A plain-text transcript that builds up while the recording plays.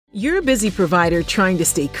You're a busy provider trying to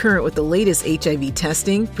stay current with the latest HIV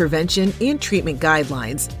testing, prevention, and treatment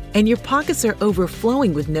guidelines, and your pockets are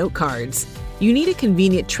overflowing with note cards. You need a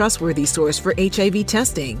convenient, trustworthy source for HIV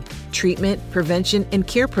testing, treatment, prevention, and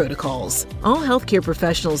care protocols. All healthcare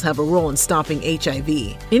professionals have a role in stopping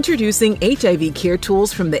HIV. Introducing HIV Care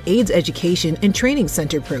Tools from the AIDS Education and Training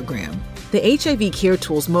Center program. The HIV Care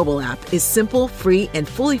Tools mobile app is simple, free, and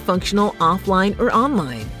fully functional offline or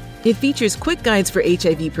online. It features quick guides for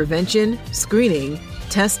HIV prevention, screening,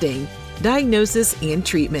 testing, diagnosis, and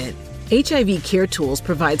treatment. HIV Care Tools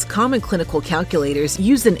provides common clinical calculators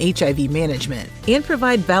used in HIV management and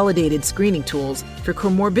provide validated screening tools for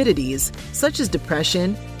comorbidities such as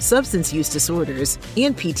depression, substance use disorders,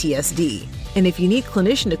 and PTSD. And if you need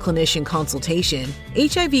clinician-to-clinician consultation,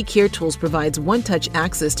 HIV Care Tools provides one-touch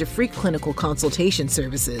access to free clinical consultation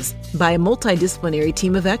services by a multidisciplinary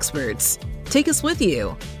team of experts. Take us with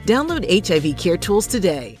you. Download HIV Care Tools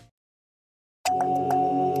today.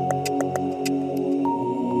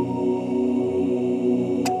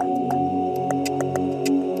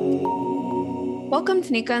 Welcome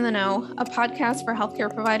to Nika in the Know, a podcast for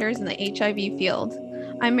healthcare providers in the HIV field.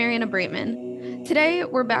 I'm Mariana Breitman. Today,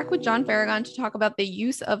 we're back with John Farragon to talk about the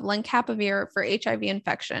use of lenacapavir for HIV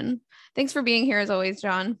infection. Thanks for being here as always,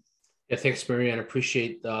 John. Yeah, thanks, Mariana.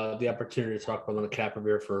 Appreciate the opportunity to talk about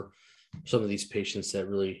lenacapavir for some of these patients that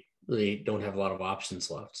really don't have a lot of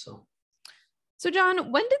options left. So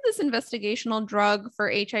John, when did this investigational drug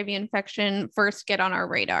for HIV infection first get on our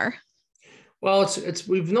radar? Well,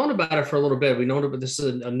 we've known about it for a little bit. We know that this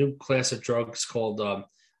is a new class of drugs called a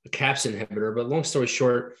CAPS inhibitor. But long story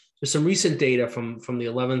short, there's some recent data from the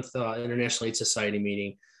 11th International AIDS Society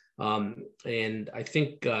meeting. And I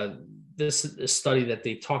think this study that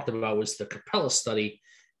they talked about was the Capella study.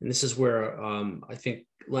 And this is where I think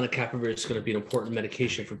lenacapavir is going to be an important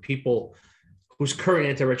medication for people whose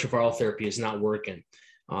current antiretroviral therapy is not working.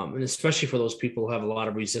 And especially for those people who have a lot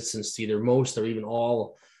of resistance to either most or even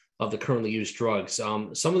all of the currently used drugs.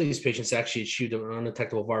 Some of these patients actually achieved an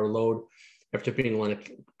undetectable viral load after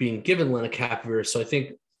being given lenacapavir. So I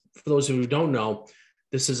think for those who don't know,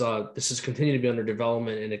 this is continuing to be under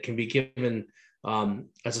development, and it can be given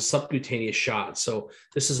as a subcutaneous shot. So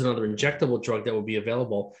this is another injectable drug that will be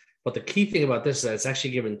available. But the key thing about this is that it's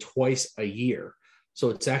actually given twice a year.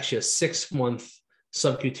 So it's actually a 6-month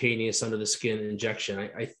subcutaneous under the skin injection.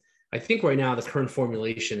 I think right now the current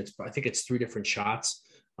formulation, I think it's 3 different shots,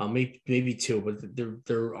 maybe 2, but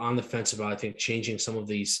they're on the fence about, I think, changing some of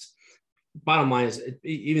these. Bottom line is,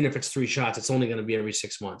 even if it's 3 shots, it's only going to be every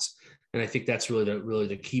 6 months. And I think that's really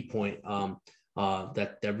the key point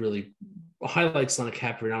that really highlights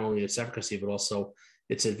lenacapavir, not only its efficacy, but also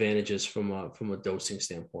its advantages from a dosing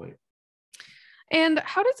standpoint. And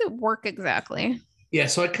how does it work exactly? Yeah,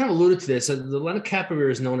 so I kind of alluded to this. The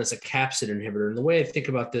lenacapavir is known as a capsid inhibitor. And the way I think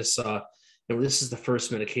about this, this is the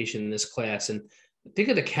first medication in this class. And think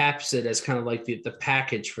of the capsid as kind of like the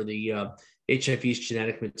package for the HIV's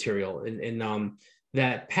genetic material. And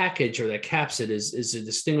that package, or that capsid, is a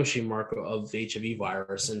distinguishing marker of the HIV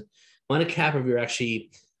virus. And lenacapavir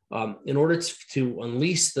actually, in order to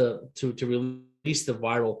release the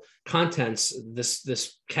viral contents,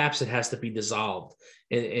 this capsid has to be dissolved.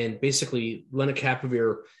 And basically,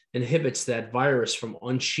 lenacapavir inhibits that virus from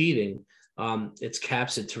unsheathing its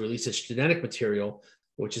capsid to release its genetic material,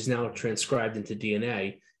 which is now transcribed into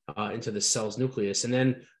DNA, into the cell's nucleus. And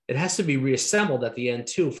then it has to be reassembled at the end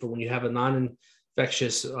too, for when you have a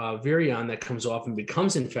non-infectious virion that comes off and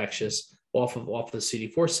becomes infectious off the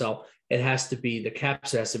CD4 cell. The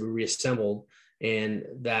capsid has to be reassembled, and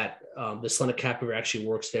that this lenacapavir actually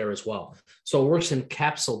works there as well. So it works in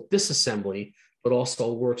capsule disassembly, but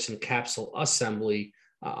also works in capsule assembly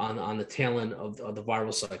on the tail end of the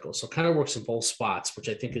viral cycle. So it kind of works in both spots, which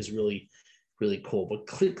I think is really, really cool. But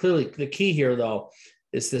clearly the key here, though,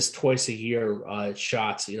 is this twice a year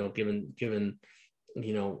shots, given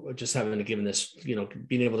just having to give this,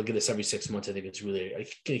 being able to give this every 6 months, I think it's really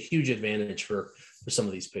a huge advantage for some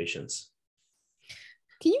of these patients.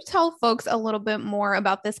 Can you tell folks a little bit more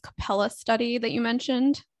about this Capella study that you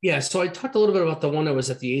mentioned? Yeah, so I talked a little bit about the one that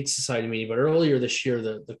was at the AIDS Society meeting, but earlier this year,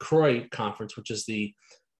 the CROI conference, which is the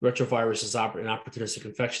Retroviruses and Opportunistic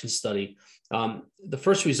Infection Study, the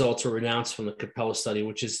first results were announced from the Capella study,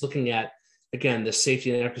 which is looking at, again, the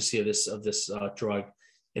safety and efficacy of this drug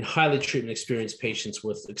in highly treatment-experienced patients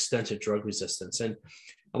with extensive drug resistance. And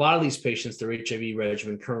a lot of these patients, their HIV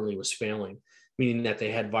regimen currently was failing, meaning that they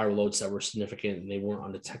had viral loads that were significant and they weren't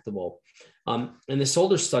undetectable. And this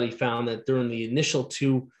older study found that during the initial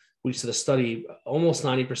 2 weeks of the study, almost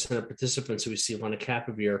 90% of participants who received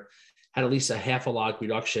lenacapavir had at least a half a log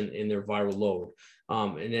reduction in their viral load.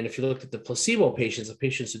 And then if you looked at the placebo patients, the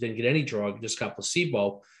patients who didn't get any drug, just got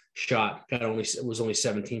placebo shot, it was only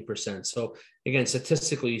 17%. So again,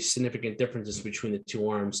 statistically significant differences between the two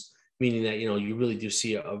arms, meaning that, you really do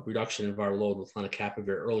see a reduction in viral load with lenacapavir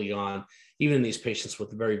early on, even in these patients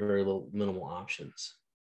with very, very little minimal options.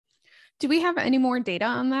 Do we have any more data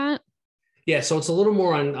on that? Yeah, so it's a little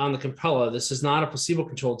more on the Compella. This is not a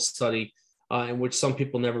placebo-controlled study in which some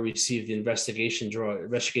people never receive the investigation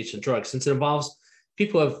drug. Since it involves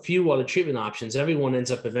people who have few other treatment options, everyone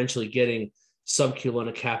ends up eventually getting sub-Q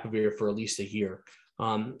lenacapavir for at least a year.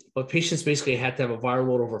 But patients basically had to have a viral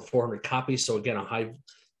load over 400 copies. So again,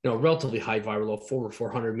 a relatively high viral load, over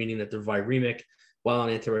 400, meaning that they're viremic while on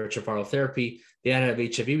antiretroviral therapy. They had to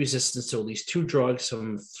have HIV resistance to at least 2 drugs,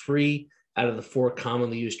 from 3 out of the 4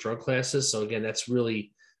 commonly used drug classes. So again, that's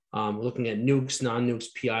really looking at nukes,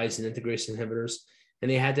 non-nukes, PIs, and integrase inhibitors. And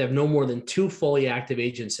they had to have no more than 2 fully active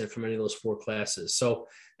agents in from any of those 4 classes. So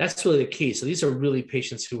that's really the key. So these are really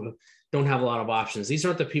patients who don't have a lot of options. These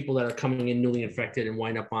aren't the people that are coming in newly infected and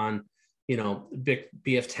wind up on,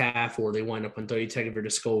 BF-TAF, or they wind up on dolutegravir,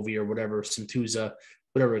 Descovy, or whatever, Simtuza,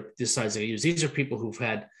 whatever it decides to use. These are people who've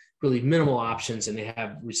had really minimal options, and they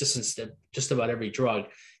have resistance to just about every drug.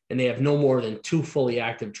 And they have no more than 2 fully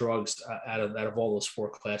active drugs out of all those 4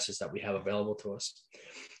 classes that we have available to us.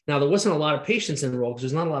 Now, there wasn't a lot of patients enrolled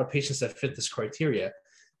because there's not a lot of patients that fit this criteria,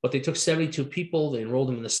 but they took 72 people, they enrolled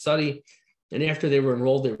them in the study. And after they were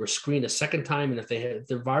enrolled, they were screened a second time. And if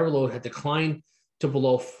their viral load had declined to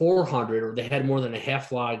below 400, or they had more than a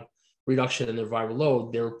half log reduction in their viral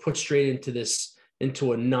load, they were put straight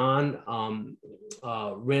into a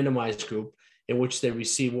non-randomized group, in which they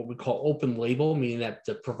receive what we call open label, meaning that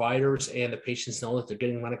the providers and the patients know that they're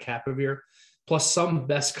getting lenacapavir, plus some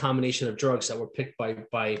best combination of drugs that were picked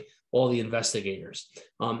by all the investigators.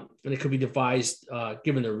 And it could be devised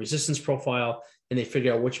given their resistance profile, and they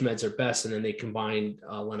figure out which meds are best, and then they combine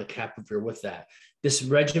lenacapavir with that. This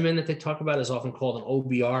regimen that they talk about is often called an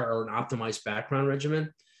OBR, or an optimized background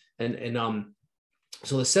regimen.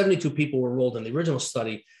 So the 72 people were enrolled in the original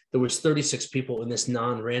study. There was 36 people in this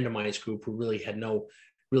non-randomized group who really had no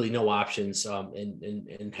options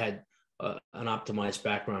and had an optimized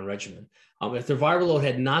background regimen. If their viral load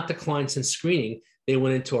had not declined since screening, they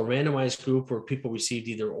went into a randomized group where people received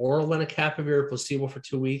either oral lenacapavir or placebo for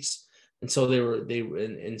 2 weeks. And so they were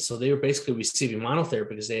basically receiving monotherapy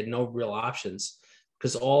because they had no real options,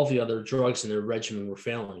 because all the other drugs in their regimen were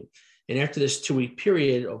failing. And after this 2-week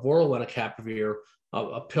period of oral lenacapavir,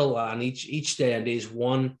 a pill on each day on days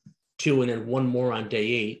 1, 2, and then 1 more on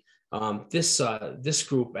day 8, this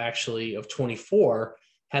group actually of 24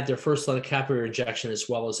 had their first lenacapavir injection as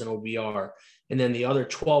well as an OBR. And then the other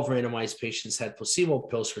 12 randomized patients had placebo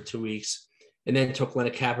pills for 2 weeks, and then took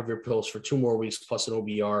lenacapavir pills for 2 more weeks plus an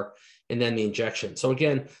OBR, and then the injection. So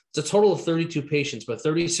again, it's a total of 32 patients, but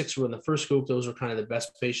 36 were in the first group. Those were kind of the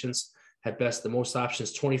best patients, had the most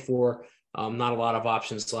options. 24, not a lot of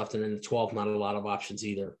options left, and then the 12, not a lot of options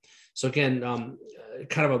either. So again,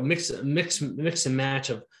 kind of a mix and match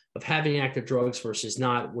of having active drugs versus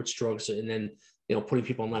not, which drugs, and then putting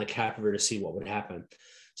people on lenacapavir to see what would happen.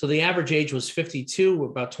 So the average age was 52.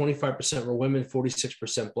 About 25% were women,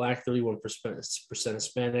 46% Black, 31%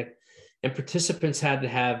 Hispanic, and participants had to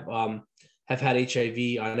have had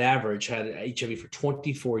HIV on average, had HIV for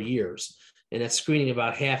 24 years. And at screening,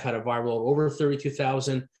 about half had a viral load over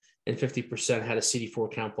 32,000, and 50% had a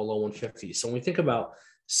CD4 count below 150. So when we think about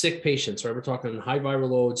sick patients, right, we're talking high viral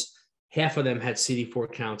loads, half of them had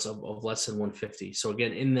CD4 counts of less than 150. So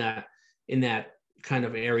again, in that kind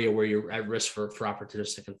of area where you're at risk for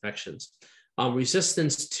opportunistic infections.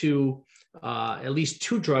 Resistance to at least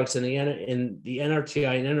 2 drugs in the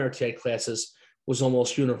NRTI and NRTI classes was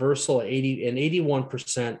almost universal.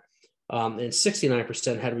 81% and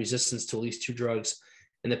 69% had resistance to at least 2 drugs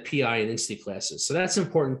in the PI and INSTI classes. So that's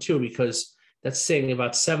important too, because that's saying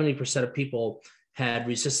about 70% of people had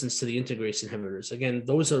resistance to the integrase inhibitors. Again,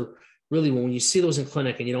 those are really, when you see those in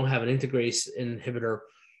clinic and you don't have an integrase inhibitor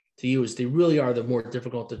to use, they really are the more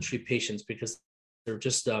difficult to treat patients, because they're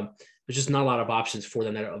just there's just not a lot of options for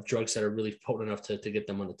them of drugs that are really potent enough to get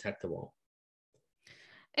them undetectable.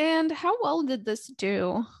 And how well did this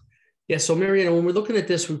do? Yeah, so Mariana, when we're looking at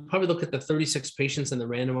this, we probably look at the 36 patients in the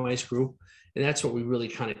randomized group, and that's what we really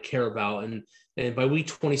kind of care about. And by week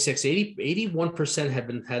 26,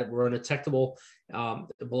 81% were undetectable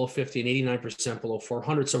below 50, and 89% below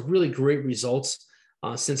 400. So really great results.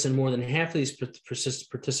 Since in more than half of these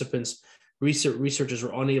participants, researchers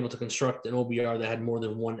were unable to construct an OBR that had more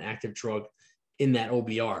than 1 active drug in that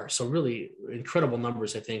OBR. So really incredible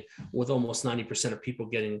numbers, I think, with almost 90% of people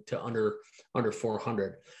getting to under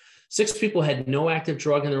 400. 6 people had no active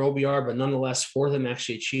drug in their OBR, but nonetheless, 4 of them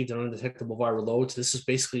actually achieved an undetectable viral load. So this is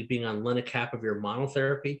basically being on lenacapavir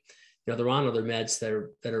monotherapy. They're on other meds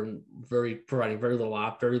that are providing very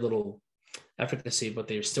little efficacy, but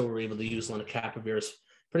they still were able to use lenacapavir as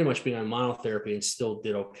pretty much being on monotherapy and still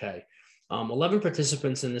did okay. 11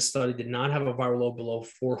 participants in this study did not have a viral load below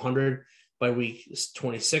 400 by week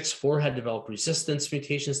 26. 4 had developed resistance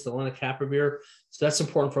mutations to lenacapavir. So that's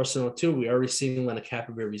important for us to know too. We are already seeing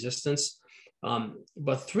lenacapavir resistance.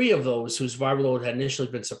 But 3 of those whose viral load had initially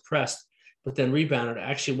been suppressed, but then rebounded,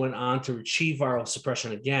 actually went on to achieve viral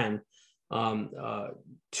suppression again.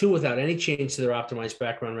 2 without any change to their optimized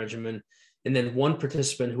background regimen. And then 1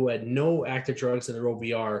 participant who had no active drugs in their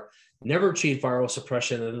OBR never achieved viral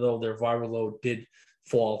suppression, although their viral load did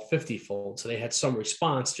fall 50-fold. So they had some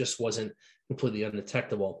response, just wasn't completely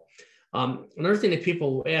undetectable. Another thing that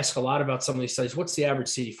people ask a lot about some of these studies, what's the average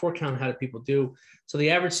CD4 count? How do people do? So the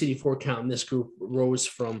average CD4 count in this group rose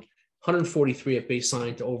from 143 at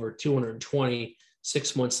baseline to over 220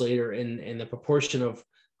 6 months later. And the proportion of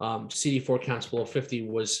CD4 counts below 50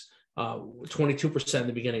 was 22% in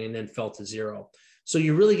the beginning and then fell to 0. So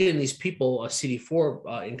you're really getting these people a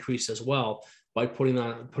CD4 increase as well by putting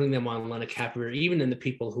them on lenacapavir. Even in the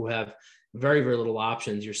people who have very, very little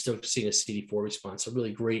options, you're still seeing a CD4 response. So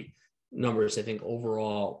really great numbers, I think,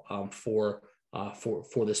 overall for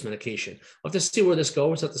this medication. We'll have to see where this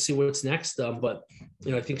goes. We'll have to see what's next. But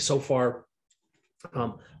I think so far,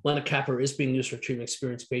 lenacapavir is being used for treatment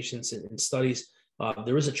experienced patients in studies.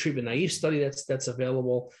 There is a treatment naive study that's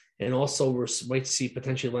available, and also we might see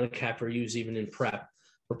potentially lenacapavir used even in PrEP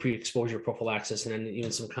for pre-exposure prophylaxis, and then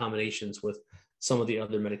even some combinations with some of the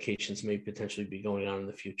other medications may potentially be going on in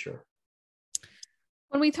the future.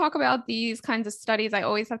 When we talk about these kinds of studies, I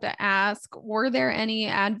always have to ask, were there any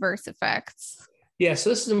adverse effects? Yeah,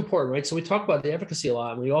 so this is important, right? So we talk about the efficacy a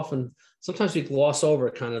lot, and sometimes we gloss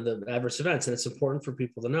over kind of the adverse events, and it's important for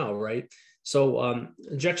people to know, right? So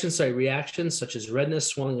injection site reactions such as redness,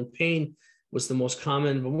 swelling, and pain was the most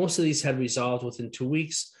common, but most of these had resolved within 2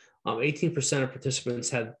 weeks. 18% of participants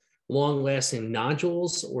had long-lasting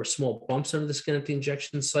nodules or small bumps under the skin at the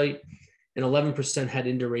injection site, and 11% had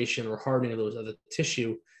induration or hardening of the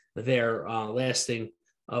tissue there, lasting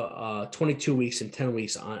 22 weeks and 10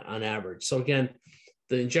 weeks on average. So again,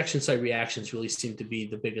 the injection site reactions really seem to be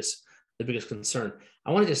the biggest concern.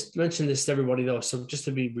 I want to just mention this to everybody though. So just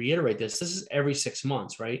to reiterate this is every 6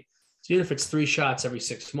 months, right? So even if it's 3 shots every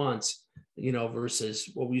 6 months, versus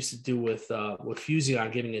what we used to do with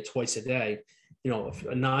Fusion, giving it twice a day, if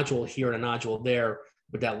a nodule here and a nodule there,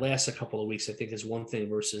 but that lasts a couple of weeks, I think is one thing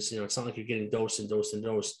versus, it's not like you're getting dosed and dosed and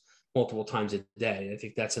dosed multiple times a day. I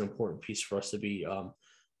think that's an important piece for us to be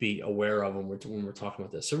aware of when we're talking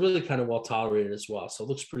about this. So really kind of well tolerated as well. So it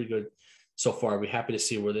looks pretty good so far. We're happy to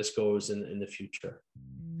see where this goes in the future.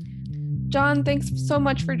 John, thanks so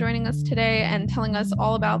much for joining us today and telling us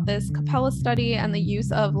all about this Capella study and the use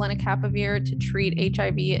of lenacapavir to treat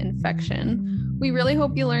HIV infection. We really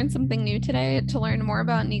hope you learned something new today. To learn more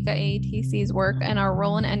about NICA AATC's work and our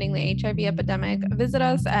role in ending the HIV epidemic, visit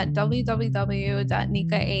us at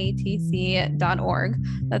www.nicaAATC.org.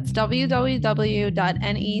 That's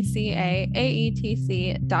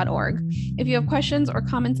www.necaaatc.org. If you have questions or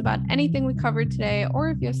comments about anything we covered today, or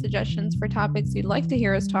if you have suggestions for topics you'd like to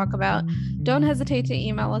hear us talk about, don't hesitate to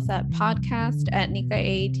email us at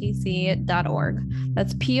podcast@nicaAATC.org.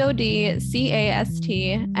 That's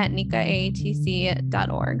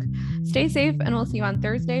podcast@nicaAATC.org. Stay safe, and we'll see you on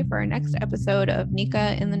Thursday for our next episode of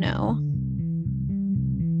NICA in the Know.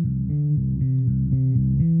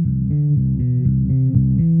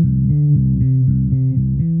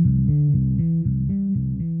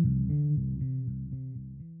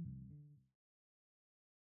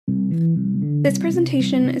 This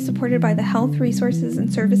presentation is supported by the Health Resources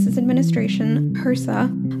and Services Administration,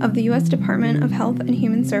 HRSA, of the U.S. Department of Health and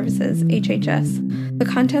Human Services, HHS. The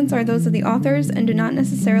contents are those of the authors and do not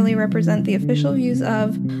necessarily represent the official views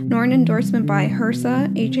of, nor an endorsement by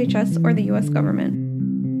HRSA, HHS, or the U.S. government.